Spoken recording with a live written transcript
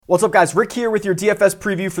What's up, guys? Rick here with your DFS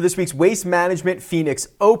preview for this week's Waste Management Phoenix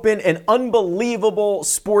Open. An unbelievable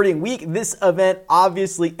sporting week. This event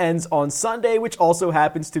obviously ends on Sunday, which also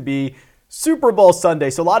happens to be Super Bowl Sunday.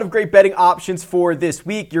 So a lot of great betting options for this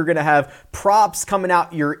week. You're going to have props coming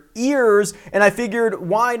out your ears, and I figured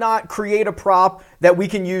why not create a prop that we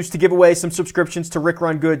can use to give away some subscriptions to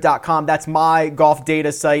rickrungood.com. That's my golf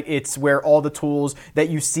data site. It's where all the tools that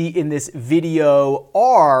you see in this video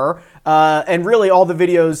are. And really all the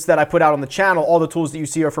videos that I put out on the channel, all the tools that you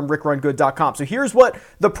see are from rickrungood.com. So here's what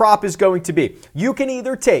the prop is going to be. You can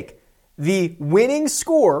either take the winning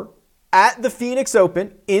score at the Phoenix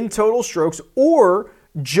Open in total strokes or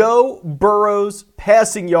Joe Burrow's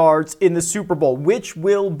passing yards in the Super Bowl. Which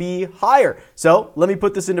will be higher? So let me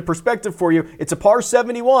put this into perspective for you. It's a par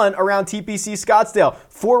 71 around TPC Scottsdale.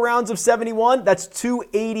 4 rounds of 71, that's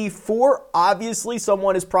 284. Obviously,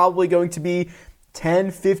 someone is probably going to be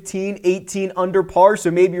 10, 15, 18 under par.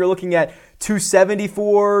 So maybe you're looking at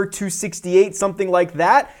 274, 268, something like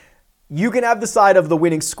that. You can have the side of the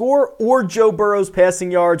winning score or Joe Burrow's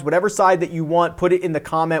passing yards, whatever side that you want. Put it in the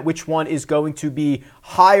comment which one is going to be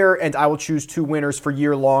higher, and I will choose 2 winners for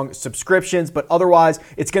year-long subscriptions. But otherwise,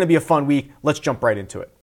 it's going to be a fun week. Let's jump right into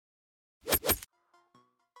it.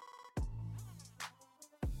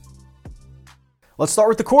 Let's start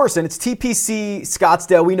with the course, and it's TPC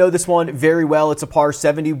Scottsdale. We know this one very well. It's a par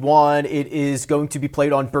 71. It is going to be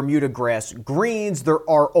played on Bermuda grass greens. There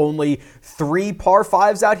are only 3 par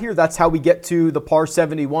 5s out here. That's how we get to the par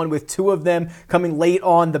 71, with 2 of them coming late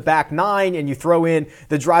on the back 9, and you throw in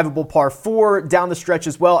the drivable par 4 down the stretch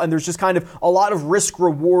as well. And there's just kind of a lot of risk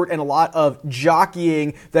reward and a lot of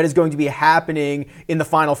jockeying that is going to be happening in the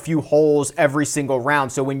final few holes every single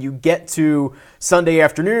round. So when you get to Sunday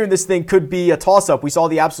afternoon, this thing could be a toss-up. We saw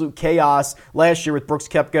the absolute chaos last year with Brooks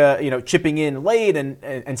Koepka, chipping in late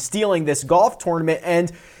and stealing this golf tournament,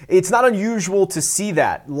 and it's not unusual to see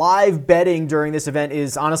that. Live betting during this event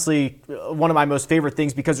is honestly one of my most favorite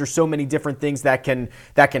things because there's so many different things that can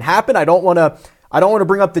happen. I don't want to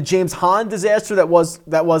bring up the James Hahn disaster that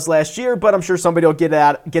was last year, but I'm sure somebody will get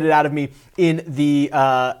it out of me in the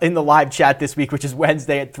live chat this week, which is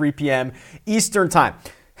Wednesday at 3 p.m. Eastern time.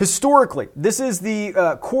 Historically, this is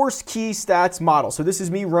the course key stats model. So this is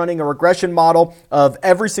me running a regression model of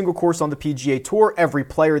every single course on the PGA Tour, every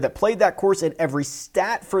player that played that course, and every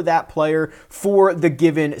stat for that player for the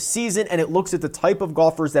given season. And it looks at the type of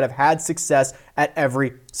golfers that have had success at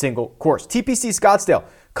every single course. TPC Scottsdale,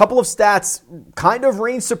 couple of stats kind of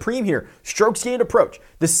reign supreme here. Strokes gained approach,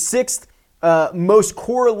 the 6th most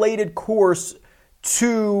correlated course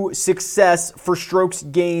to success for strokes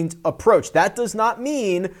gained approach. That does not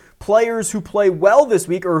mean players who play well this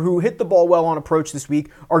week or who hit the ball well on approach this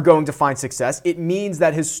week are going to find success. It means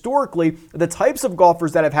that historically, the types of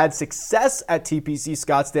golfers that have had success at TPC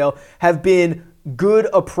Scottsdale have been good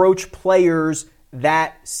approach players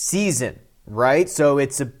that season, right? So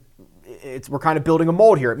we're kind of building a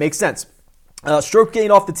mold here. It makes sense. Stroke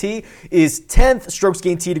gain off the tee is 10th. Strokes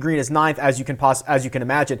gain tee to green is 9th, as you can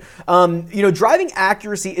imagine. Driving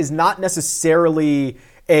accuracy is not necessarily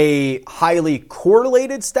a highly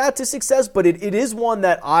correlated stat to success, but it is one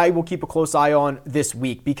that I will keep a close eye on this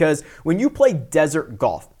week, because when you play desert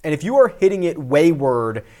golf, and if you are hitting it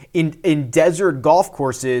wayward in desert golf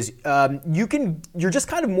courses, you're just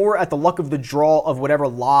kind of more at the luck of the draw of whatever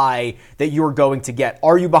lie that you're going to get.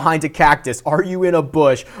 Are you behind a cactus? Are you in a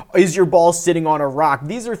bush? Is your ball sitting on a rock?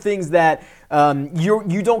 These are things that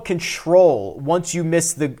you don't control once you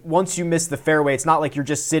miss the fairway. It's not like you're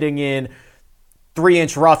just sitting in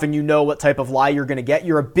 3-inch rough and you know what type of lie you're going to get.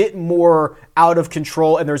 You're a bit more out of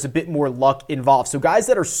control and there's a bit more luck involved. So guys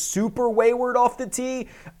that are super wayward off the tee,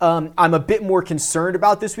 I'm a bit more concerned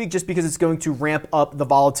about this week, just because it's going to ramp up the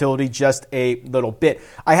volatility just a little bit.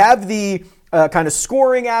 I have the kind of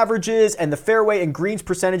scoring averages and the fairway and greens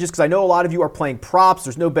percentages, because I know a lot of you are playing props.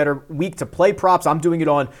 There's no better week to play props. I'm doing it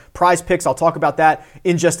on Prize Picks. I'll talk about that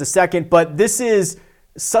in just a second, but this is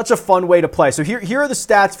such a fun way to play. So here are the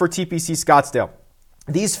stats for TPC Scottsdale.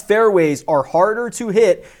 These fairways are harder to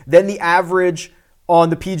hit than the average on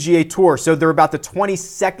the PGA Tour. So they're about the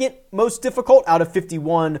 22nd most difficult out of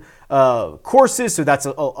 51 courses. So that's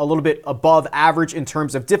a little bit above average in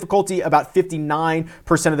terms of difficulty. About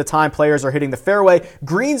 59% of the time players are hitting the fairway.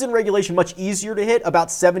 Greens in regulation, much easier to hit. About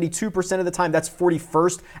 72% of the time. That's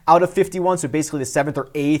 41st out of 51. So basically the 7th or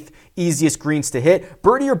 8th easiest greens to hit.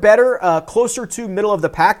 Birdie or better, closer to middle of the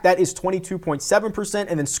pack. That is 22.7%.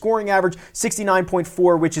 And then scoring average,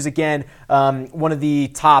 69.4, which is again one of the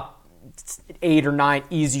top 8 or 9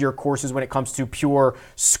 easier courses when it comes to pure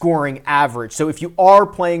scoring average. So if you are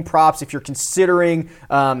playing props, if you're considering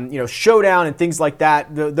showdown and things like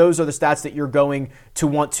that, those are the stats that you're going to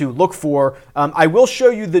want to look for. I will show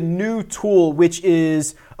you the new tool, which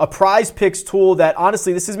is a Prize Picks tool that,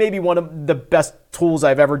 honestly, this is maybe one of the best tools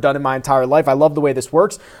I've ever done in my entire life. I love the way this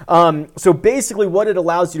works. So basically what it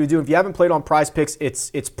allows you to do, if you haven't played on Prize Picks,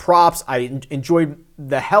 it's props. I enjoyed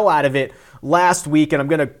the hell out of it last week, and I'm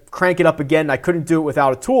going to crank it up again. I couldn't do it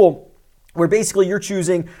without a tool where basically you're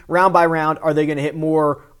choosing round by round, are they going to hit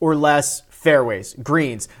more or less fairways,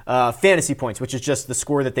 greens, fantasy points, which is just the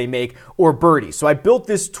score that they make, or birdies. So I built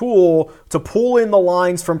this tool to pull in the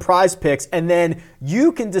lines from Prize Picks, and then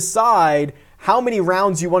you can decide how many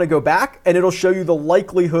rounds you want to go back, and it'll show you the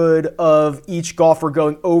likelihood of each golfer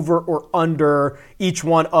going over or under each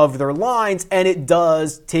one of their lines, and it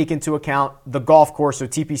does take into account the golf course. So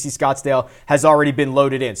TPC Scottsdale has already been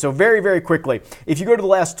loaded in. So very, very quickly, if you go to the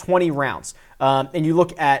last 20 rounds, and you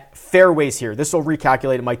look at fairways here, this will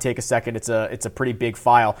recalculate. It might take a second. It's a pretty big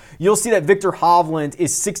file. You'll see that Viktor Hovland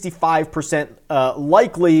is 65%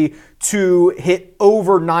 likely to hit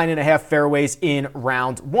over 9.5 fairways in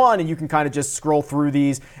round 1, and you can kind of just scroll through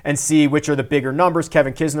these and see which are the bigger numbers.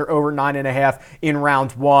 Kevin Kisner over 9.5 in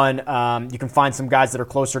round 1. You can find some guys that are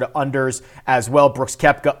closer to unders as well. Brooks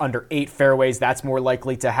Koepka under 8 fairways. That's more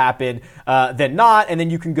likely to happen than not. And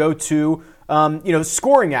then you can go to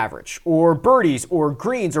scoring average or birdies or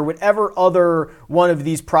greens or whatever other one of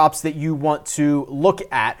these props that you want to look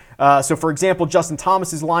at. So, for example, Justin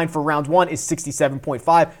Thomas's line for round 1 is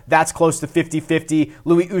 67.5. That's close to 50-50.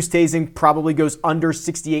 Louis Oosthuizen probably goes under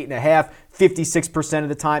 68.5, 56% of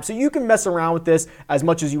the time. So you can mess around with this as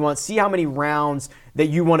much as you want. See how many rounds that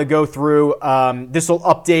you want to go through. This will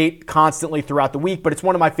update constantly throughout the week, but it's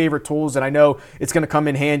one of my favorite tools, and I know it's going to come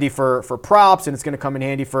in handy for props, and it's going to come in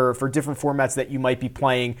handy for different formats that you might be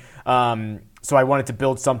playing. So I wanted to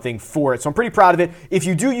build something for it. So I'm pretty proud of it. If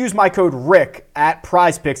you do use my code RICK at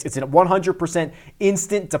Prize Picks, it's a 100%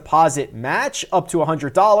 instant deposit match up to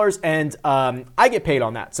 $100, and I get paid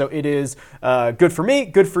on that. So it is good for me,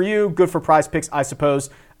 good for you, good for Prize Picks, I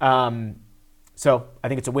suppose. So I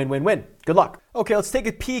think it's a win-win-win. Good luck. Okay, let's take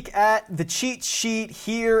a peek at the cheat sheet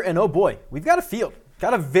here. And oh boy, we've got a field.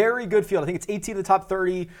 Got a very good field. I think it's 18 of the top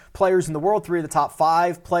 30 players in the world, 3 of the top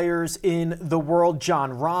 5 players in the world.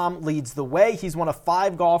 Jon Rahm leads the way. He's one of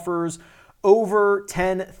 5 golfers over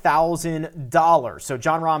 $10,000. So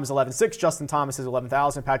Jon Rahm is 11.6, Justin Thomas is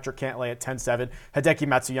 11,000, Patrick Cantlay at 10.7, Hideki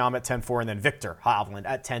Matsuyama at 10.4, and then Viktor Hovland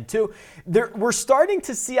at 10.2. We're starting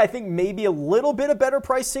to see, I think, maybe a little bit of better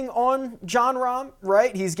pricing on Jon Rahm,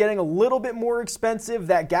 right? He's getting a little bit more expensive.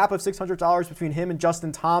 That gap of $600 between him and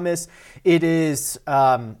Justin Thomas, it is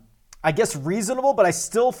I guess reasonable, but I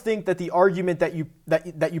still think that the argument that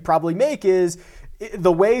you probably make is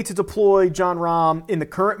the way to deploy Jon Rahm in the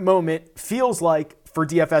current moment feels like for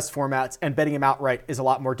DFS formats, and betting him outright is a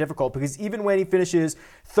lot more difficult, because even when he finishes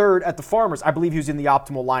 3rd at the Farmers, I believe he was in the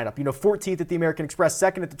optimal lineup. 14th at the American Express,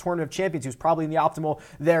 2nd at the Tournament of Champions, he was probably in the optimal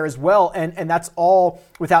there as well, and that's all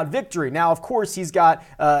without victory. Now, of course, he's got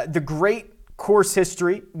the great course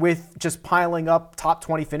history with just piling up top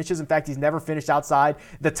 20 finishes. In fact, he's never finished outside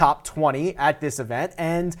the top 20 at this event.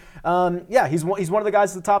 And he's one of the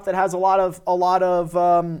guys at the top that has a lot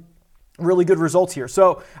of really good results here.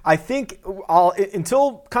 So I think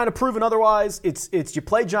until kind of proven otherwise, it's you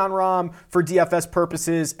play Jon Rahm for DFS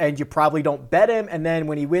purposes, and you probably don't bet him. And then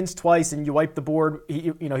when he wins twice and you wipe the board,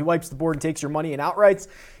 he wipes the board and takes your money in outrights,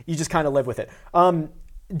 you just kind of live with it.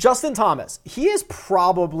 Justin Thomas, he is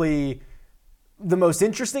probably the most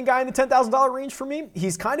interesting guy in the $10,000 range for me.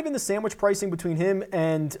 He's kind of in the sandwich pricing between him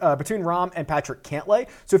and between Rahm and Patrick Cantlay.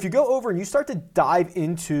 So if you go over and you start to dive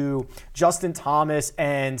into Justin Thomas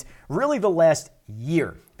and really the last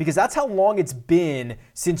year, because that's how long it's been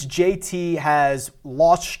since JT has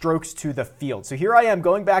lost strokes to the field. So here I am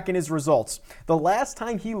going back in his results. The last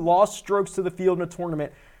time he lost strokes to the field in a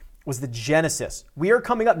tournament was the Genesis. We are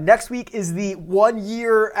coming up. Next week is the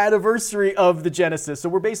 1-year anniversary of the Genesis. So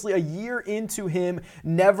we're basically a year into him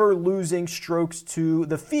never losing strokes to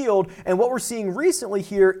the field. And what we're seeing recently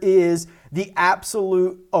here is the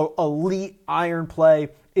absolute elite iron play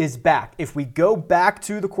is back. If we go back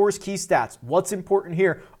to the course key stats, what's important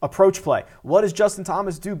here? Approach play. What does Justin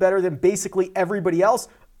Thomas do better than basically everybody else?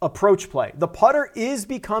 Approach play. The putter is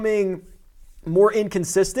becoming more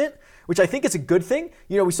inconsistent, which I think is a good thing.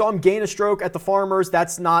 We saw him gain a stroke at the Farmers.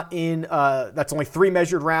 That's that's only 3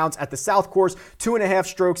 measured rounds at the South Course, 2.5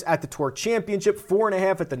 strokes at the Tour Championship,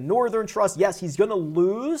 4.5 at the Northern Trust. Yes, he's going to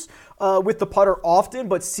lose with the putter often,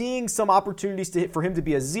 but seeing some opportunities for him to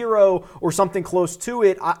be a 0 or something close to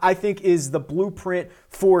it, I think is the blueprint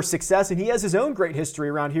for success. And he has his own great history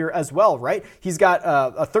around here as well, right? He's got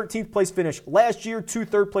a 13th place finish last year, 2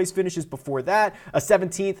 third place finishes before that, a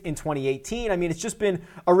 17th in 2018. I mean, it's just been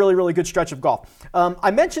a really, really good stretch of golf. I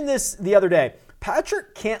mentioned this the other day.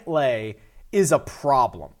 Patrick Cantlay is a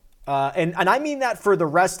problem. And I mean that for the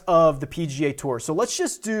rest of the PGA Tour. So let's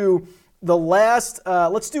just do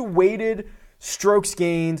let's do weighted strokes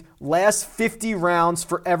gained last 50 rounds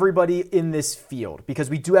for everybody in this field, because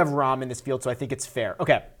we do have Rahm in this field, so I think it's fair.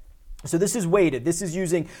 Okay. So this is weighted. This is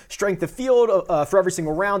using strength of field for every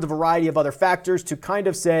single round, a variety of other factors to kind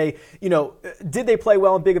of say, did they play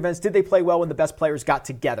well in big events? Did they play well when the best players got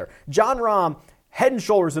together? Jon Rahm, head and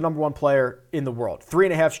shoulders the number 1 player in the world,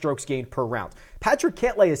 3.5 strokes gained per round. Patrick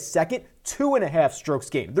Cantlay is second, 2.5 strokes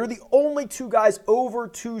gained. They're the only 2 guys over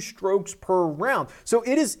 2 strokes per round. So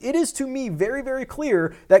it is to me very, very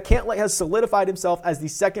clear that Cantlay has solidified himself as the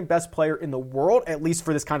second best player in the world, at least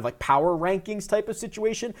for this kind of like power rankings type of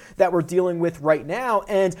situation that we're dealing with right now.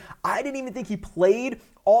 And I didn't even think he played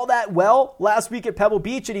all that well last week at Pebble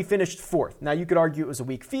Beach, and he finished 4th. Now, you could argue it was a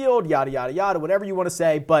weak field, yada, yada, yada, whatever you want to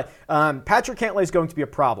say, but Patrick Cantlay is going to be a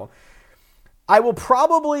problem. I will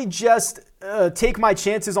probably just take my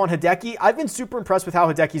chances on Hideki. I've been super impressed with how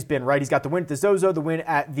Hideki's been, right? He's got the win at the Zozo, the win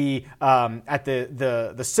at the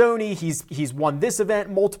Sony. He's won this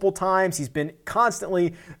event multiple times. He's been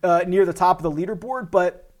constantly near the top of the leaderboard,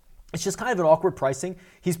 but it's just kind of an awkward pricing.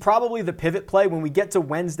 He's probably the pivot play. When we get to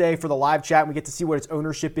Wednesday for the live chat and we get to see what its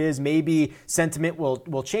ownership is, maybe sentiment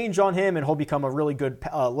will change on him and he'll become a really good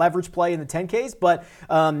leverage play in the 10Ks. But,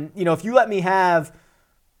 if you let me have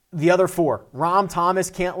the other 4, Rahm,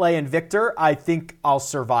 Thomas, Cantlay, and Victor, I think I'll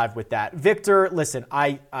survive with that. Victor, listen,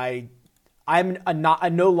 I'm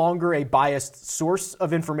no longer a biased source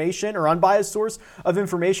of information or unbiased source of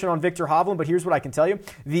information on Viktor Hovland, but here's what I can tell you.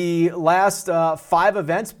 The last 5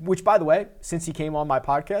 events, which, by the way, since he came on my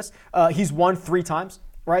podcast, he's won 3 times,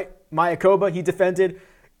 right? Mayakoba, he defended.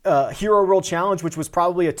 Hero World Challenge, which was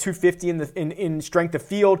probably a 250 in strength of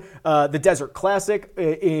field, the Desert Classic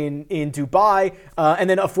in Dubai, and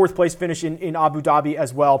then a 4th place finish in Abu Dhabi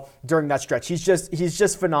as well during that stretch. He's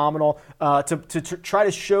just phenomenal. To try to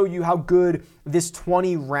show you how good this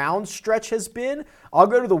 20 round stretch has been, I'll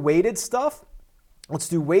go to the weighted stuff. Let's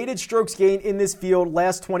do weighted strokes gained in this field,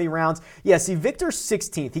 last 20 rounds. Yeah, see, Victor's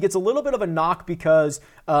 16th. He gets a little bit of a knock because,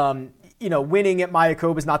 winning at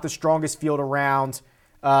Mayakoba is not the strongest field around.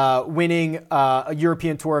 Winning a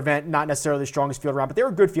European Tour event, not necessarily the strongest field around, but they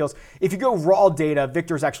were good fields. If you go raw data,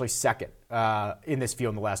 Victor's actually second in this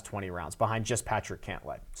field in the last 20 rounds, behind just Patrick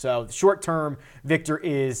Cantlay. So short term, Victor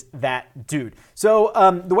is that dude. So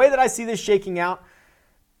the way that I see this shaking out,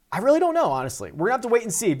 I really don't know, honestly. We're going to have to wait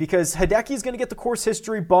and see, because Hideki's going to get the course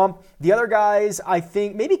history bump. The other guys, I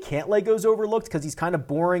think, maybe Cantlay goes overlooked because he's kind of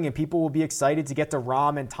boring and people will be excited to get to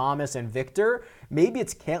Rahm and Thomas and Victor. Maybe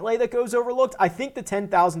it's Cantlay that goes overlooked. I think the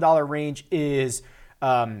 $10,000 range is,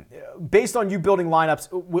 based on you building lineups,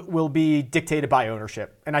 will be dictated by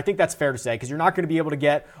ownership. And I think that's fair to say, because you're not going to be able to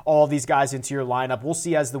get all these guys into your lineup. We'll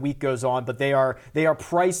see as the week goes on, but they are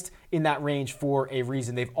priced in that range for a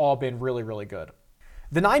reason. They've all been really, really good.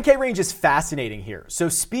 The 9K range is fascinating here. So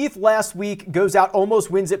Spieth last week goes out,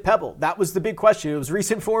 almost wins at Pebble. That was the big question. It was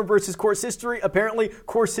recent form versus course history. Apparently,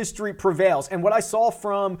 course history prevails. And what I saw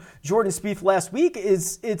from Jordan Spieth last week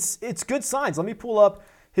is it's good signs. Let me pull up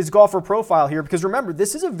his golfer profile here, because remember,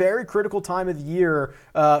 this is a very critical time of the year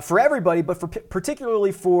for everybody, but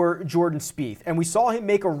particularly for Jordan Spieth. And we saw him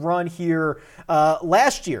make a run here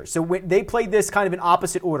last year. So when they played this kind of in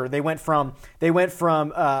opposite order. They went from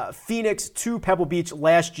Phoenix to Pebble Beach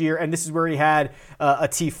last year, and this is where he had a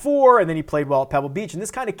T4, and then he played well at Pebble Beach. And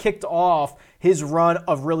this kind of kicked off his run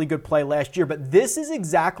of really good play last year. But this is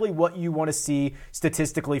exactly what you want to see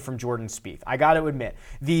statistically from Jordan Spieth. I got to admit,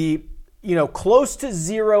 close to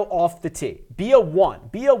 0 off the tee. Be a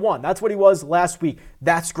 1. That's what he was last week.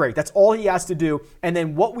 That's great. That's all he has to do. And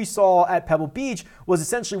then what we saw at Pebble Beach was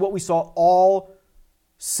essentially what we saw all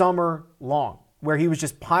summer long, where he was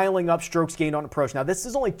just piling up strokes gained on approach. Now, this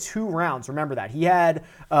is only 2 rounds. Remember that. He had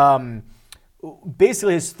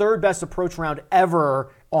basically his 3rd best approach round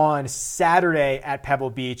ever on Saturday at Pebble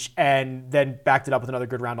Beach and then backed it up with another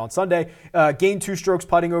good round on Sunday. Gained 2 strokes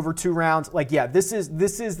putting over 2 rounds. Like, yeah, this is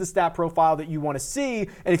the stat profile that you want to see.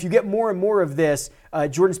 And if you get more and more of this,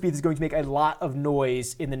 Jordan Spieth is going to make a lot of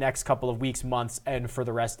noise in the next couple of weeks, months, and for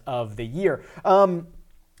the rest of the year. You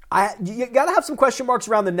got to have some question marks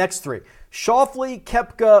around the next 3. Schauffele,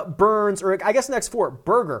 Koepka, Burns, or I guess next 4,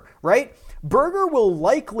 Berger, right? Berger will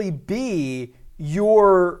likely be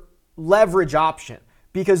your leverage option,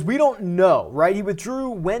 because we don't know, right? He withdrew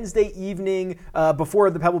Wednesday evening before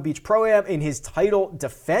the Pebble Beach Pro-Am in his title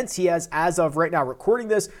defense. He has, as of right now recording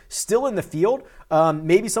this, still in the field.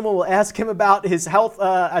 Maybe someone will ask him about his health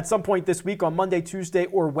at some point this week on Monday, Tuesday,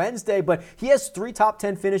 or Wednesday, but he has 3 top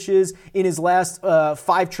 10 finishes in his last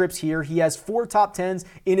 5 trips here. He has 4 top 10s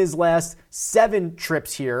in his last 7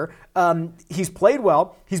 trips here. He's played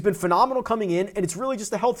well. He's been phenomenal coming in, and it's really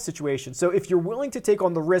just a health situation. So if you're willing to take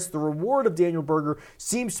on the risk, the reward of Daniel Berger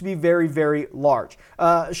seems to be very, very large.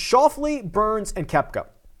 Schauffele, Burns, and Koepka.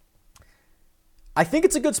 I think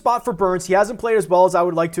it's a good spot for Burns. He hasn't played as well as I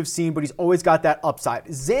would like to have seen, but he's always got that upside.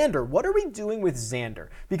 Xander, what are we doing with Xander?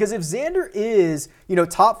 Because if Xander is,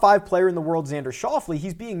 top 5 player in the world, Xander Schauffele,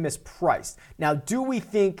 he's being mispriced. Now, do we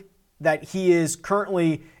think that he is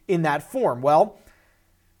currently in that form? Well,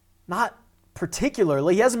 not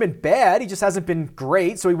particularly. He hasn't been bad. He just hasn't been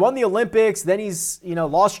great. So he won the Olympics. Then he's,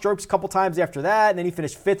 lost strokes a couple times after that. And then he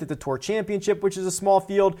finished 5th at the Tour Championship, which is a small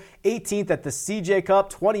field. 18th at the CJ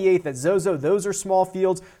Cup. 28th at Zozo. Those are small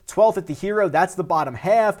fields. 12th at the Hero. That's the bottom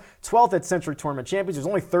half. 12th at Century Tournament Champions. There's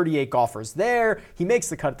only 38 golfers there. He makes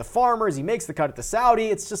the cut at the Farmers. He makes the cut at the Saudi.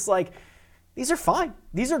 It's just like, these are fine.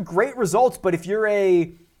 These are great results. But if you're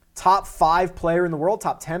a top 5 player in the world,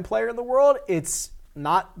 top 10 player in the world, it's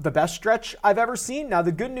not the best stretch I've ever seen. Now,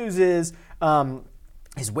 the good news is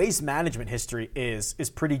his waste management history is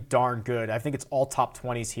pretty darn good. I think it's all top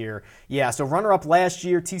 20s here. Yeah, so runner-up last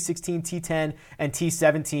year, T16, T10, and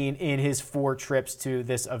T17 in his 4 trips to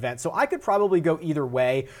this event. So I could probably go either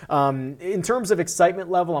way. In terms of excitement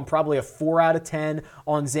level, I'm probably a 4 out of 10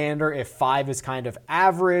 on Xander if 5 is kind of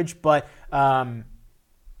average. But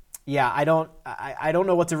yeah, I don't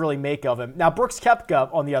know what to really make of him. Now, Brooks Koepka,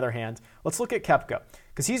 on the other hand, let's look at Koepka,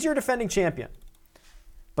 because he's your defending champion.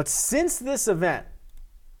 But since this event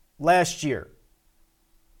last year,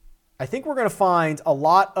 I think we're going to find a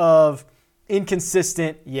lot of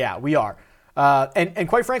inconsistent, yeah, we are, and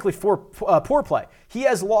quite frankly, poor play. He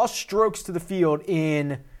has lost strokes to the field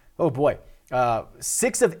in,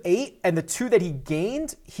 6 of 8, and the 2 that he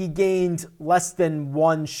gained less than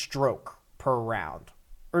 1 stroke per round.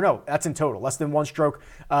 Or no, that's in total. Less than 1 stroke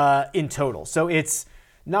in total. So it's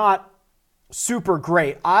not super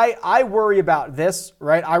great. I worry about this,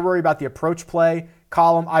 right? I worry about the approach play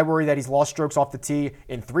column. I worry that he's lost strokes off the tee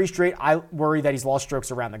in 3 straight. I worry that he's lost strokes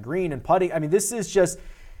around the green and putting. I mean, this is just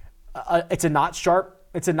it's a not sharp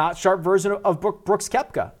version of Brooks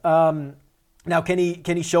Koepka. Now, can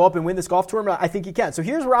he show up and win this golf tournament? I think he can. So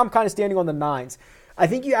here's where I'm kind of standing on the 9s. I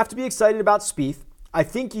think you have to be excited about Spieth. I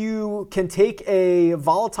think you can take a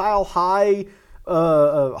volatile high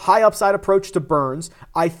upside approach to Burns.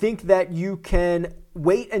 I think that you can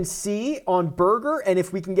wait and see on Berger, and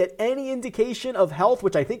if we can get any indication of health,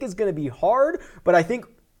 which I think is going to be hard, but I think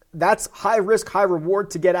that's high risk, high reward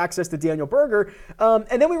to get access to Daniel Berger. And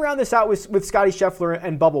then we round this out with Scottie Scheffler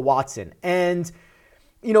and Bubba Watson. And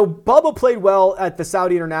Bubba played well at the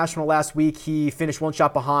Saudi International last week. He finished 1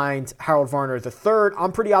 shot behind Harold Varner III.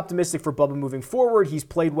 I'm pretty optimistic for Bubba moving forward. He's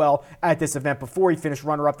played well at this event before. He finished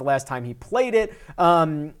runner-up the last time he played it.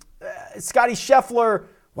 Scottie Scheffler,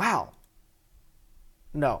 wow.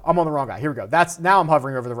 No, I'm on the wrong guy. Here we go. Now I'm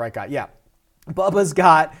hovering over the right guy. Yeah. Bubba's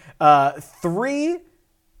got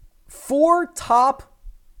 4 top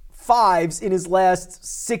 5s in his last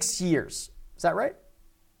 6 years. Is that right?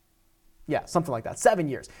 Yeah, something like that. 7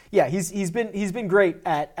 years. Yeah, he's been great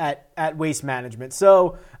at waste management.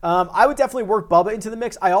 So I would definitely work Bubba into the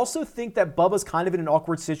mix. I also think that Bubba's kind of in an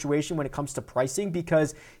awkward situation when it comes to pricing,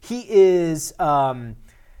 because he is.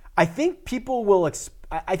 I think people will.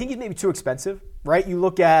 I think he's maybe too expensive, right? You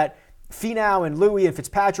look at Finau and Louis and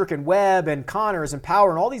Fitzpatrick and Webb and Connors and Power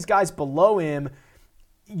and all these guys below him.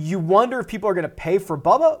 You wonder if people are going to pay for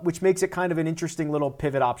Bubba, which makes it kind of an interesting little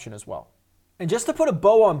pivot option as well. And just to put a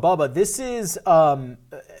bow on Bubba, this is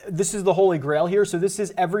the holy grail here. So this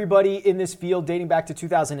is everybody in this field dating back to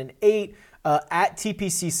 2008. at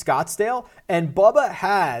TPC Scottsdale. And Bubba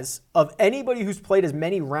has, of anybody who's played as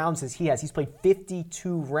many rounds as he has, he's played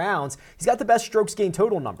 52 rounds. He's got the best strokes gained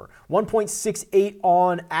total number, 1.68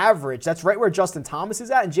 on average. That's right where Justin Thomas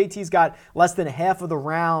is at, and JT's got less than half of the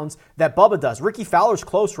rounds that Bubba does. Ricky Fowler's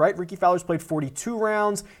close, right? Ricky Fowler's played 42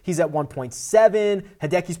 rounds. He's at 1.7.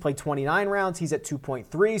 Hideki's played 29 rounds. He's at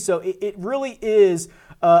 2.3. So it really is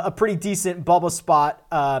a pretty decent Bubba spot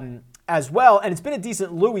as well, and it's been a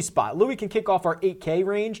decent Louis spot. Louis can kick off our 8K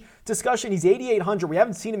range discussion. He's 8,800. We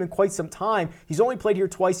haven't seen him in quite some time. He's only played here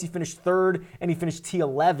twice. He finished third, and he finished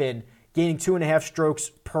T11, gaining 2.5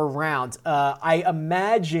 strokes per round. I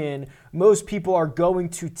imagine most people are going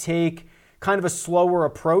to take kind of a slower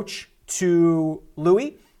approach to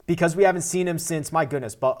Louis because we haven't seen him since, my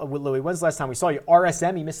goodness, but with Louis, when's the last time we saw you?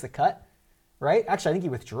 RSM, he missed the cut, right? Actually, I think he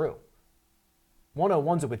withdrew.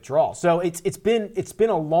 101's a withdrawal. So it's been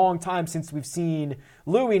a long time since we've seen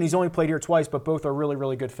Louis, and he's only played here twice, but both are really,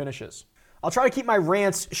 really good finishes. I'll try to keep my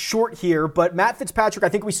rants short here, but Matt Fitzpatrick, I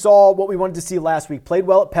think we saw what we wanted to see last week. Played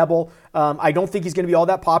well at Pebble. I don't think he's going to be all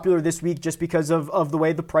that popular this week just because of the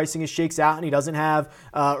way the pricing shakes out, and he doesn't have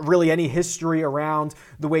really any history around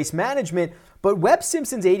the waste management. But Webb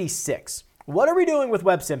Simpson's 86. What are we doing with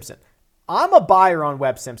Webb Simpson? I'm a buyer on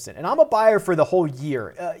Webb Simpson, and I'm a buyer for the whole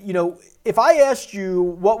year. If I asked you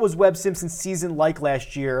what was Webb Simpson's season like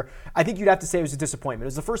last year, I think you'd have to say it was a disappointment. It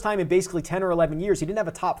was the first time in basically 10 or 11 years he didn't have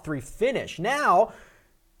a top 3 finish. Now,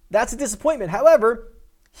 that's a disappointment. However,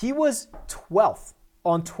 he was 12th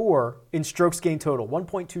on tour in strokes gained total,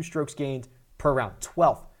 1.2 strokes gained per round,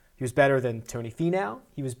 12th. He was better than Tony Finau.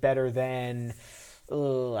 He was better than,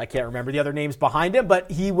 I can't remember the other names behind him,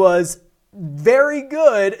 but he was very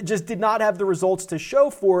good, just did not have the results to show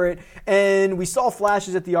for it. And we saw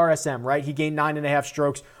flashes at the RSM, right? He gained 9.5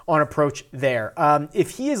 strokes on approach there.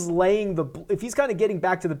 If he is if he's kind of getting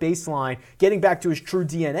back to the baseline, getting back to his true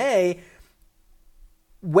DNA,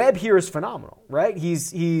 Webb here is phenomenal, right?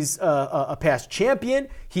 He's a past champion.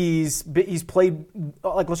 He's played,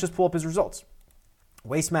 let's just pull up his results.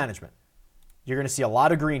 Waste management. You're going to see a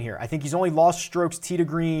lot of green here. I think he's only lost strokes tee to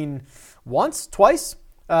green twice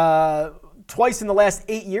in the last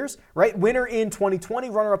 8 years, right? Winner in 2020,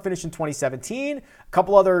 runner-up finish in 2017, a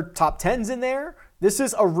couple other top 10s in there. This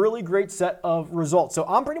is a really great set of results. So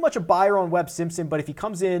I'm pretty much a buyer on Webb Simpson, but if he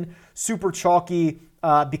comes in super chalky,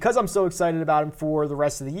 because I'm so excited about him for the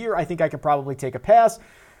rest of the year, I think I could probably take a pass.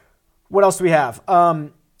 What else do we have?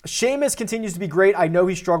 Seamus continues to be great. I know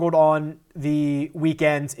he struggled on the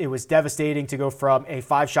weekend. It was devastating to go from a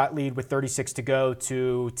 5-shot lead with 36 to go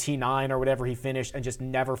to T9 or whatever he finished and just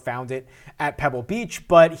never found it at Pebble Beach.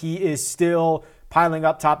 But he is still piling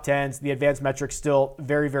up top 10s. The advanced metrics still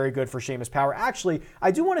very, very good for Seamus Power. Actually, I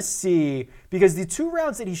do want to see, because the 2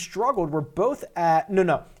 rounds that he struggled were both at,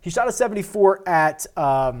 he shot a 74 at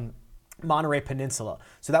Monterey Peninsula.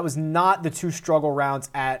 So that was not the 2 struggle rounds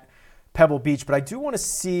at Pebble Beach, but I do want to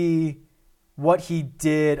see what he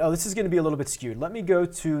did. Oh, this is going to be a little bit skewed. Let me go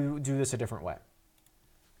to do this a different way.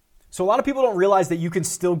 So a lot of people don't realize that you can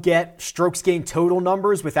still get strokes gained total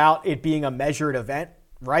numbers without it being a measured event,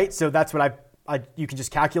 right? So that's what you can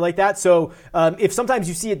just calculate that. So if sometimes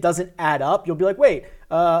you see it doesn't add up, you'll be like, wait,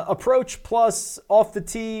 approach plus off the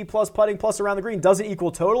tee plus putting plus around the green doesn't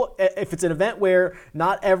equal total. If it's an event where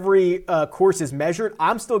not every course is measured,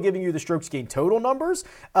 I'm still giving you the strokes gained total numbers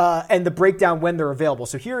and the breakdown when they're available.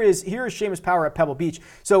 So here is Seamus Power at Pebble Beach.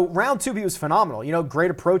 So round 2, he was phenomenal.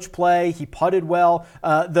 Great approach play. He putted well.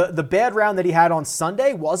 The bad round that he had on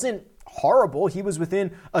Sunday wasn't horrible. He was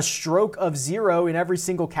within a stroke of 0 in every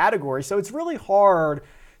single category. So it's really hard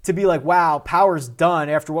to be like, wow, Power's done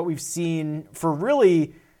after what we've seen for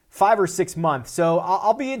really 5 or 6 months. So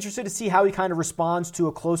I'll be interested to see how he kind of responds to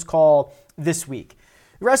a close call this week.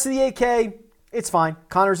 The rest of the 8K, it's fine.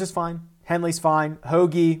 Connors is fine. Henley's fine.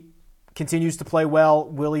 Hoagie continues to play well.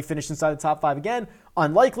 Will he finish inside the top 5 again?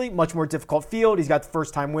 Unlikely. Much more difficult field. He's got the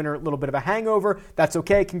first-time winner, a little bit of a hangover. That's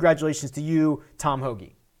okay. Congratulations to you, Tom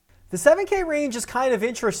Hoagie. The 7K range is kind of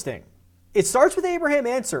interesting. It starts with Abraham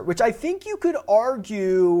Ancer, which I think you could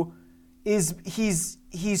argue is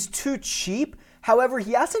he's too cheap. However,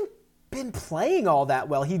 he hasn't been playing all that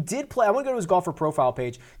well. He did play. I want to go to his golfer profile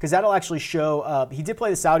page because that'll actually show. He did play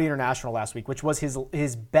the Saudi International last week, which was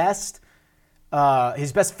his best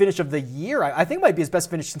finish of the year. I think it might be his best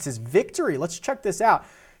finish since his victory. Let's check this out.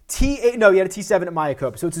 T8, no, he had a T7 at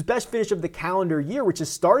Mayakoba. So it's his best finish of the calendar year, which has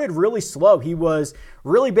started really slow. He was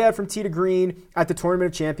really bad from tee to green at the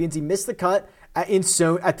Tournament of Champions. He missed the cut at the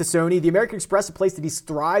Sony. The American Express, a place that he's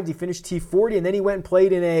thrived. He finished T40, and then he went and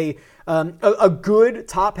played in a good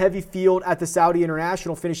top-heavy field at the Saudi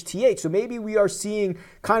International, finished T8. So maybe we are seeing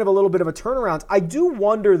kind of a little bit of a turnaround. I do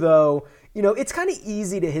wonder, though, it's kind of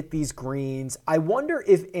easy to hit these greens. I wonder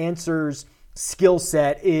if Ancer's skill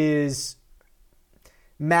set is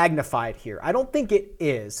magnified here. I don't think it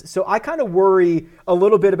is. So I kind of worry a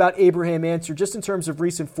little bit about Abraham Ancer just in terms of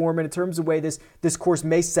recent form and in terms of the way this course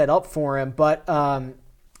may set up for him. But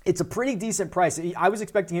it's a pretty decent price. I was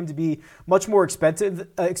expecting him to be much more expensive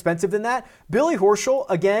than that. Billy Horschel,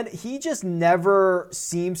 again, he just never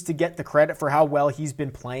seems to get the credit for how well he's been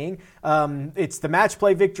playing. It's the match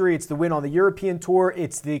play victory. It's the win on the European Tour.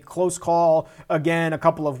 It's the close call again a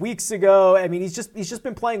couple of weeks ago. I mean, he's just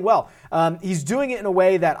been playing well. He's doing it in a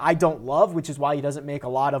way that I don't love, which is why he doesn't make a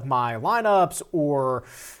lot of my lineups or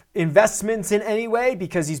investments in any way,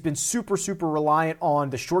 because he's been super, super reliant on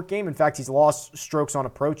the short game. In fact, he's lost strokes on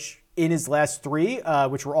approach in his last three,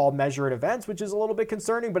 which were all measured events, which is a little bit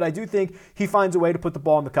concerning, but I do think he finds a way to put the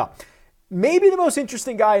ball in the cup. Maybe the most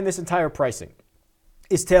interesting guy in this entire pricing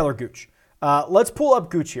is Taylor Gooch. Let's pull up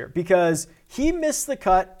Gooch here, because he missed the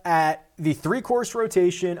cut at the 3-course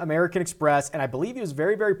rotation American Express, and I believe he was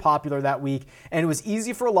very, very popular that week, and it was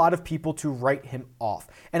easy for a lot of people to write him off.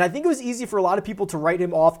 And I think it was easy for a lot of people to write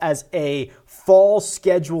him off as a fall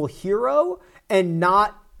schedule hero, and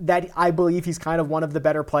not that I believe he's kind of one of the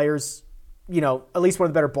better players, at least one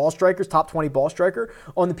of the better ball strikers, top 20 ball striker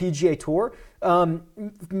on the PGA Tour.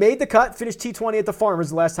 Made the cut, finished T20 at the Farmers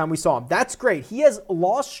the last time we saw him. That's great. He has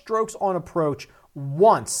lost strokes on approach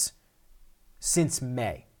once since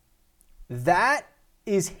May. That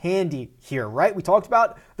is handy here, right? We talked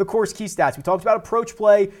about the course key stats. We talked about approach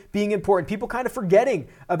play being important. People kind of forgetting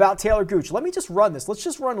about Taylor Gooch. Let me just run this. Let's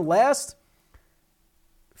just run last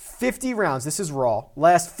 50 rounds. This is raw.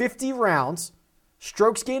 Last 50 rounds,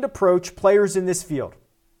 strokes gained approach, players in this field.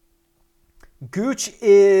 Gooch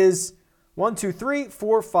is 1, 2, 3,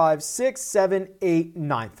 4, 5, 6, 7, 8,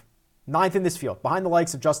 9th. 9th in this field, behind the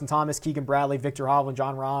likes of Justin Thomas, Keegan Bradley, Victor Hovland,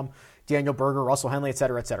 Jon Rahm, Daniel Berger, Russell Henley, et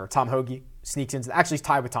cetera, et cetera. Tom Hoge sneaks in. Actually, he's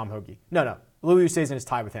tied with Tom Hoge. No. Louis Oosthuizen is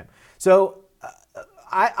tied with him. So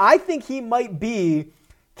I think he might be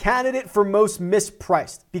candidate for most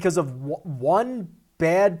mispriced because of one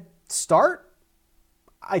bad start.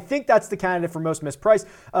 I think that's the candidate for most mispriced.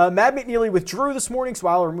 Matt McNeely withdrew this morning, so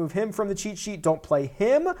I'll remove him from the cheat sheet. Don't play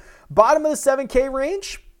him. Bottom of the 7K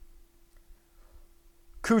range,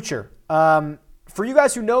 Kuchar. For you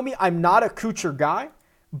guys who know me, I'm not a Kuchar guy,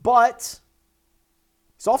 but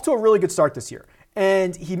he's off to a really good start this year.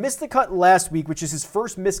 And he missed the cut last week, which is his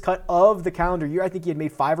first missed cut of the calendar year. I think he had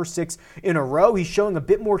made 5 or 6 in a row. He's showing a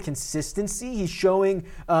bit more consistency. He's showing,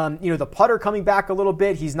 the putter coming back a little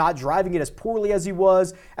bit. He's not driving it as poorly as he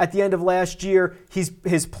was at the end of last year.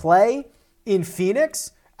 His play in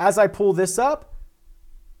Phoenix, as I pull this up,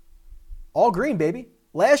 all green, baby.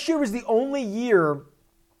 Last year was the only year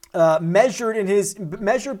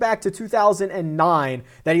measured back to 2009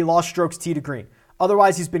 that he lost strokes tee to green.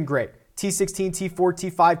 Otherwise, he's been great. T16, T4,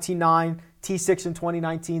 T5, T9, T6 in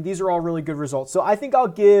 2019. These are all really good results. So I think I'll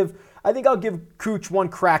give Cooch one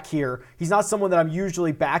crack here. He's not someone that I'm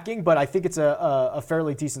usually backing, but I think it's a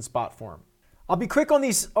fairly decent spot for him. I'll be quick on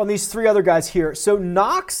these 3 other guys here. So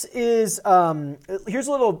Knox is here's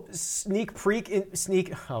a little sneak peek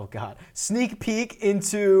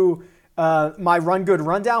into my Run Good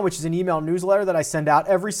Rundown, which is an email newsletter that I send out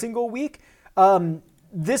every single week.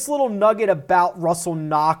 This little nugget about Russell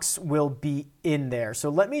Knox will be in there. So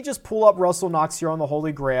let me just pull up Russell Knox here on the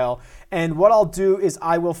Holy Grail. And what I'll do is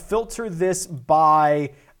I will filter this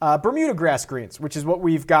by Bermuda grass greens, which is what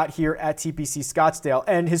we've got here at TPC Scottsdale.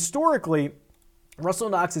 And historically, Russell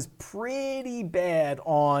Knox is pretty bad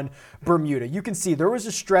on Bermuda. You can see there was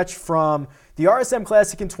a stretch from the RSM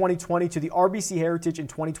Classic in 2020 to the RBC Heritage in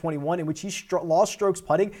 2021 in which he lost strokes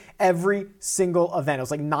putting every single event. It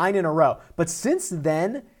was like 9 in a row. But since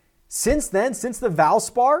the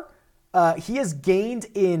Valspar, he has gained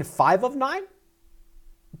in 5 of 9,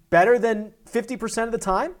 better than 50% of the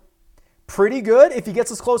time. Pretty good. If he gets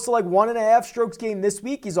as close to like 1.5 strokes gained this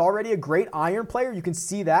week, he's already a great iron player. You can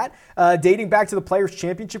see that. Dating back to the Players'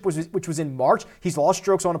 Championship, which was in March, he's lost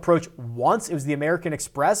strokes on approach once. It was the American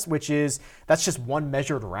Express, that's just one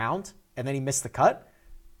measured round, and then he missed the cut.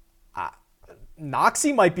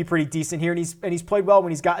 Knoxy might be pretty decent here, and he's played well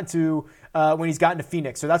when he's gotten to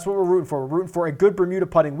Phoenix. So that's what we're rooting for. We're rooting for a good Bermuda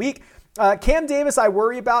putting week. Cam Davis, I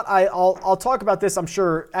worry about. I'll talk about this, I'm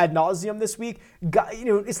sure, ad nauseum this week.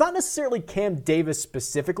 It's not necessarily Cam Davis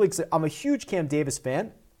specifically, because I'm a huge Cam Davis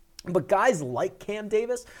fan. But guys like Cam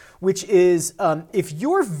Davis, which is if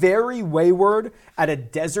you're very wayward at a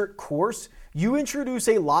desert course, you introduce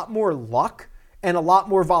a lot more luck and a lot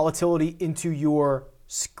more volatility into your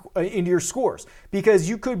scores, because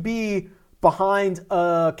you could be behind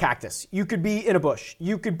a cactus, you could be in a bush,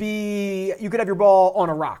 you could have your ball on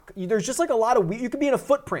a rock. There's just like a lot of, you could be in a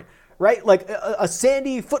footprint, right? Like a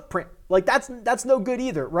sandy footprint. Like that's no good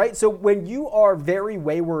either, right? So when you are very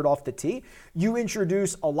wayward off the tee, you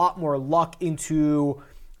introduce a lot more luck into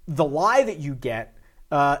the lie that you get,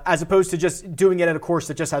 as opposed to just doing it at a course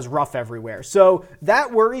that just has rough everywhere. So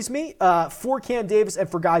that worries me for Cam Davis and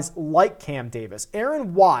for guys like Cam Davis.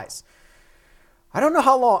 Aaron Wise, I don't know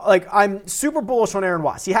how long. Like, I'm super bullish on Aaron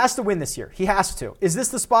Wise. He has to win this year. He has to. Is this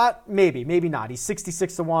the spot? Maybe, maybe not. He's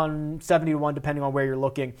 66-1, 70-1, depending on where you're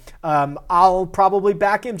looking. I'll probably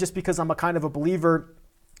back him just because I'm a kind of a believer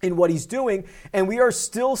in what he's doing. And we are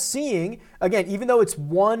still seeing, again, even though it's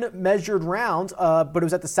one measured round, but it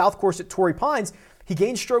was at the South Course at Torrey Pines, he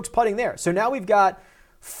gained strokes putting there. So now we've got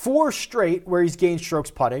 4 straight where he's gained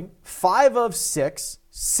strokes putting, 5 of 6,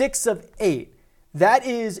 6 of 8. That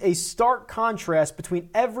is a stark contrast between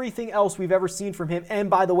everything else we've ever seen from him. And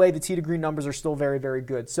by the way, the tee to green numbers are still very, very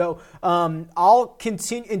good. So I'll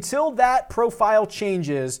continue until that profile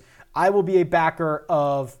changes. I will be a backer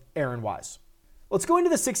of Aaron Wise. Let's go into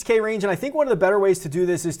the 6K range, and I think one of the better ways to do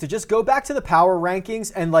this is to just go back to the power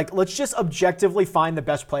rankings and let's just objectively find the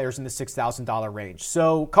best players in the $6,000 range.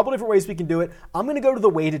 So a couple different ways we can do it. I'm going to go to the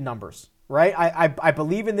weighted numbers, right? I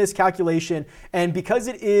believe in this calculation, and because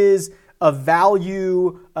it is a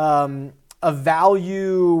value kind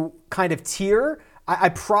of tier, I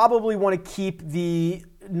probably want to keep the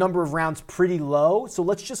number of rounds pretty low. So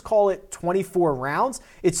let's just call it 24 rounds.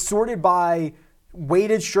 It's sorted by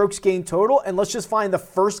weighted strokes gained total, and let's just find the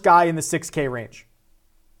first guy in the 6K range.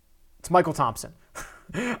 It's Michael Thompson.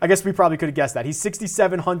 I guess we probably could have guessed that. He's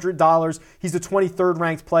 $6,700. He's the 23rd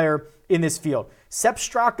ranked player in this field. Sepp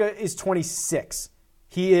Straka is 26.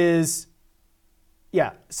 He is,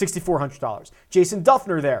 $6,400. Jason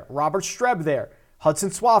Duffner there. Robert Streb there. Hudson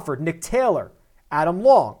Swafford. Nick Taylor. Adam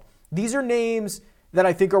Long. These are names that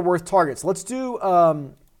I think are worth targets. Let's do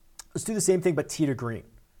the same thing, but tee to green.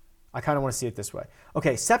 I kind of want to see it this way.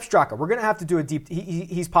 Okay, Sepp Straka. We're going to have to do a deep...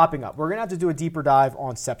 He's popping up. We're going to have to do a deeper dive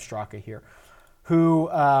on Sepp Straka here, who,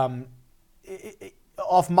 off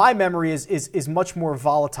my memory, is much more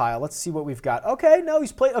volatile. Let's see what we've got. Okay, no,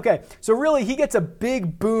 he's played... Okay, so really, he gets a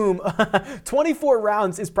big boom. 24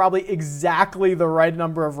 rounds is probably exactly the right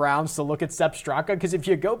number of rounds to look at Sepp Straka, because if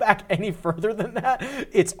you go back any further than that,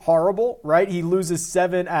 it's horrible, right? He loses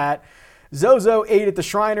 7 at Zozo, 8 at the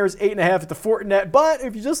Shriners, 8.5 at the Fortinet. But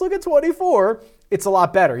if you just look at 24, it's a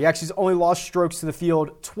lot better. He actually only lost strokes to the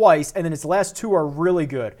field twice, and then his last 2 are really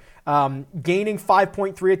good. Gaining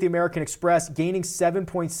 5.3 at the American Express, gaining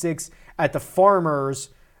 7.6 at the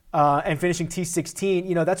Farmers, and finishing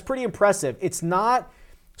T16. That's pretty impressive. It's not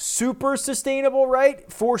super sustainable, right?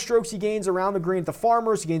 4 strokes he gains around the green at the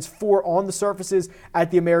Farmers. He gains 4 on the surfaces at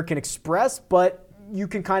the American Express, but you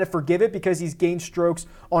can kind of forgive it because he's gained strokes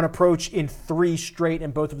on approach in 3 straight,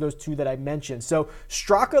 and both of those 2 that I mentioned. So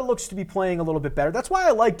Straka looks to be playing a little bit better. That's why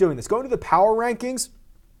I like doing this. Going to the power rankings,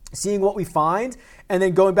 seeing what we find, and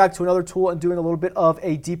then going back to another tool and doing a little bit of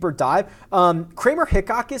a deeper dive. Kramer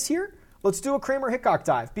Hickok is here. Let's do a Kramer Hickok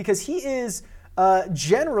dive, because he is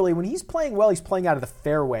generally, when he's playing well, he's playing out of the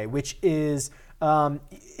fairway, which is,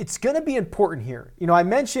 it's going to be important here. I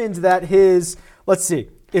mentioned that let's see,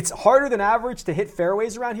 it's harder than average to hit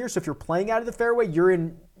fairways around here. So if you're playing out of the fairway,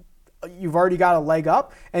 you've already got a leg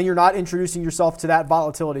up, and you're not introducing yourself to that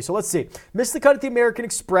volatility. So let's see. Missed the cut at the American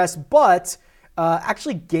Express, but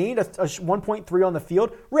actually gained a 1.3 on the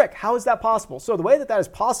field. Rick, how is that possible? So the way that is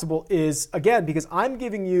possible is, again, because I'm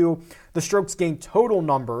giving you the strokes gained total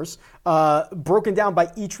numbers broken down by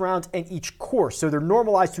each round and each course. So they're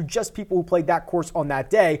normalized to just people who played that course on that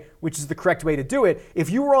day, which is the correct way to do it. If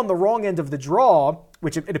you were on the wrong end of the draw,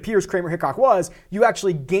 which it appears Kramer Hickok was, you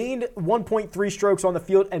actually gained 1.3 strokes on the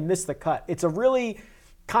field and missed the cut. It's a really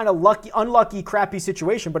kind of unlucky, crappy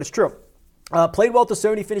situation, but it's true. Played well at the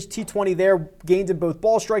Sony, finished T20 there, gained in both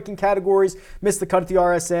ball striking categories, missed the cut at the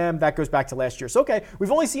RSM. That goes back to last year. So, okay,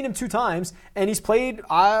 we've only seen him 2 times, and he's played,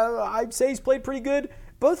 I'd say he's played pretty good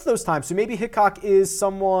both of those times. So maybe Hickok is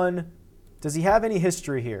someone, does he have any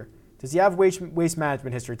history here? Does he have waste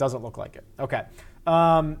management history? Doesn't look like it. Okay.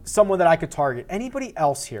 Someone that I could target. Anybody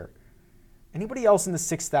else here? Anybody else in the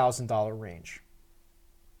 $6,000 range?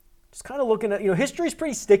 Just kind of looking at, history is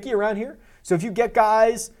pretty sticky around here. So if you get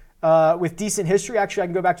guys with decent history, actually I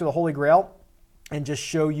can go back to the Holy Grail and just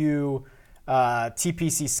show you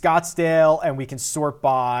TPC Scottsdale, and we can sort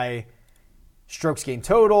by strokes gained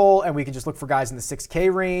total, and we can just look for guys in the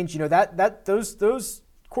 6K range. Those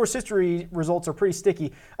course history results are pretty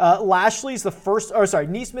sticky. Lashley's the first,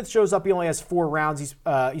 Neesmith shows up. He only has 4 rounds. He's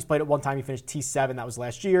played it one time. He finished T7. That was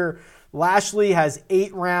last year. Lashley has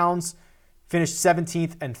 8 rounds, finished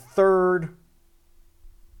 17th and 3rd.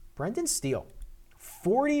 Brendan Steele,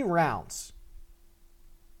 40 rounds.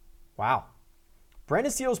 Wow.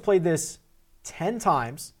 Brendan Steele's played this 10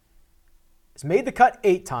 times. He's made the cut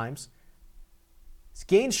 8 times. He's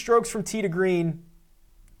gained strokes from tee to green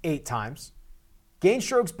 8 times. Gained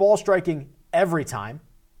strokes ball striking every time.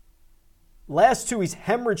 Last 2, he's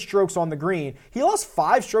hemorrhaged strokes on the green. He lost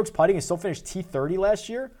 5 strokes putting and still finished T30 last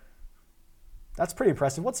year. That's pretty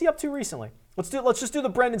impressive. What's he up to recently? Let's just do the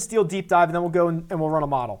Brendan Steele deep dive, and then we'll go and we'll run a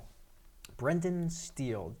model. Brendan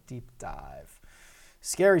Steele deep dive.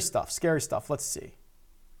 Scary stuff. Let's see.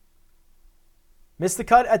 Missed the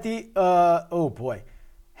cut at the,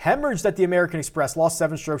 hemorrhaged at the American Express. Lost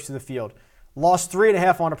 7 strokes to the field. Lost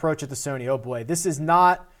 3.5 on approach at the Sony. Oh boy, this is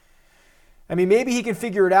not, maybe he can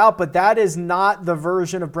figure it out, but that is not the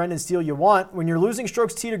version of Brendan Steele you want. When you're losing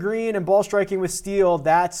strokes tee to green and ball striking with Steele,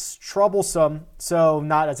 that's troublesome. So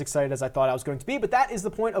not as excited as I thought I was going to be, but that is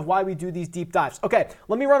the point of why we do these deep dives. Okay,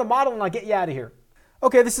 let me run a model and I'll get you out of here.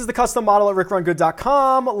 Okay, this is the custom model at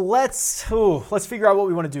rickrungood.com. Let's figure out what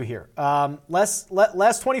we want to do here. Last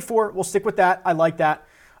 24, we'll stick with that. I like that.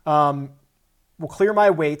 We'll clear my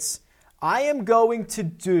weights. I am going to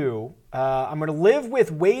do, I'm going to live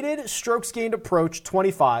with weighted strokes gained approach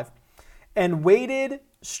 25 and weighted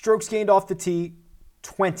strokes gained off the tee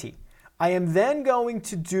 20. I am then going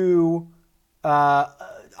to do,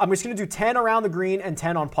 I'm just going to do 10 around the green and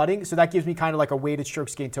 10 on putting. So that gives me kind of like a weighted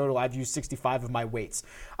strokes gained total. I've used 65 of my weights.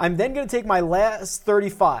 I'm then going to take my last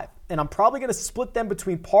 35 and I'm probably going to split them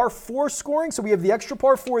between par 4 scoring. So we have the extra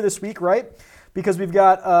par 4 this week, right? Because we've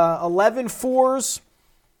got 11 4s,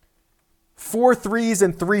 4 3s,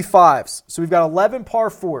 and 3 5s. So we've got 11 par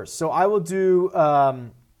 4s. So I will do, I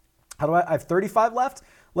have 35 left.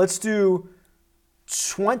 Let's do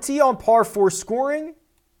 20 on par 4 scoring,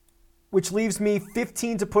 which leaves me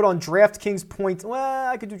 15 to put on DraftKings points. Well,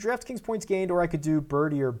 I could do DraftKings points gained, or I could do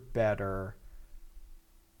birdie or better.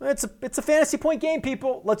 It's a fantasy point game,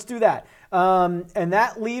 people. Let's do that. And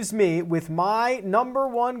that leaves me with my number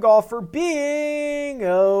 1 golfer being,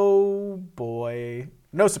 oh boy,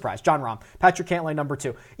 no surprise, Jon Rahm. Patrick Cantlay, number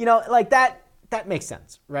 2. That makes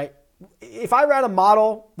sense, right? If I ran a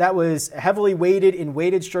model that was heavily weighted in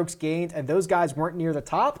weighted strokes gained and those guys weren't near the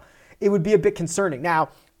top, it would be a bit concerning. Now,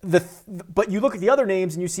 but you look at the other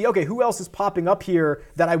names and you see, okay, who else is popping up here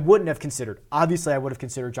that I wouldn't have considered? Obviously, I would have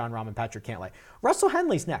considered Jon Rahm and Patrick Cantlay. Russell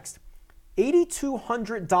Henley's next.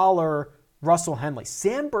 $8,200 Russell Henley.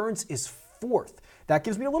 Sam Burns is 4th. That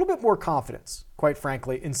gives me a little bit more confidence, quite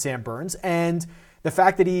frankly, in Sam Burns. And the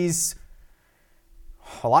fact that he's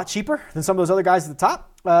a lot cheaper than some of those other guys at the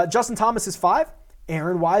top. Justin Thomas is 5.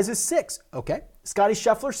 Aaron Wise is 6. Okay. Scotty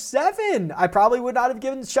Scheffler, 7. I probably would not have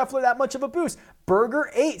given Scheffler that much of a boost. Berger,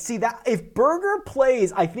 8. See that if Berger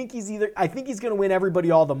plays, I think he's going to win everybody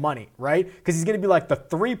all the money, right? Because he's going to be like the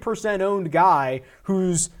 3% owned guy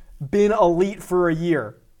who's been elite for a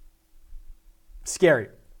year. Scary.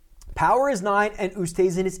 Power is 9 and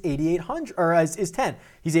Oosthuizen is 8,800 or is 10.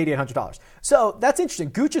 He's $8,800. So that's interesting.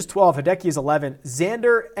 Gooch is 12. Hideki is 11.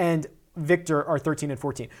 Xander and Victor are 13 and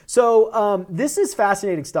 14. So this is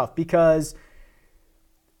fascinating stuff because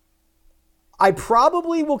I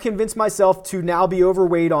probably will convince myself to now be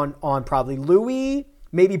overweight on probably Louis,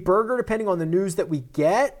 maybe Berger, depending on the news that we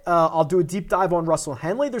get. I'll do a deep dive on Russell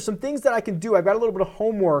Henley. There's some things that I can do. I've got a little bit of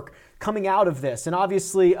homework coming out of this. And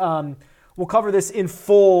obviously, we'll cover this in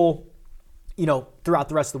full, throughout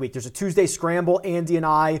the rest of the week. There's a Tuesday scramble. Andy and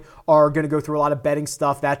I are going to go through a lot of betting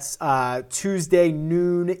stuff. That's Tuesday,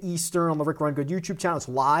 noon Eastern on the Rick Run Good YouTube channel. It's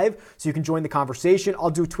live, so you can join the conversation.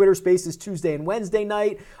 I'll do Twitter Spaces Tuesday and Wednesday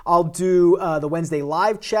night. I'll do the Wednesday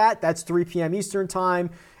live chat. That's 3 p.m. Eastern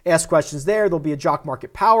time. Ask questions there. There'll be a Jock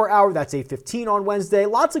Market Power Hour. That's 8:15 on Wednesday.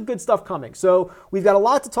 Lots of good stuff coming. So we've got a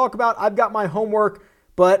lot to talk about. I've got my homework,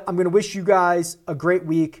 but I'm going to wish you guys a great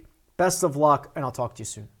week. Best of luck, and I'll talk to you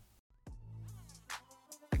soon.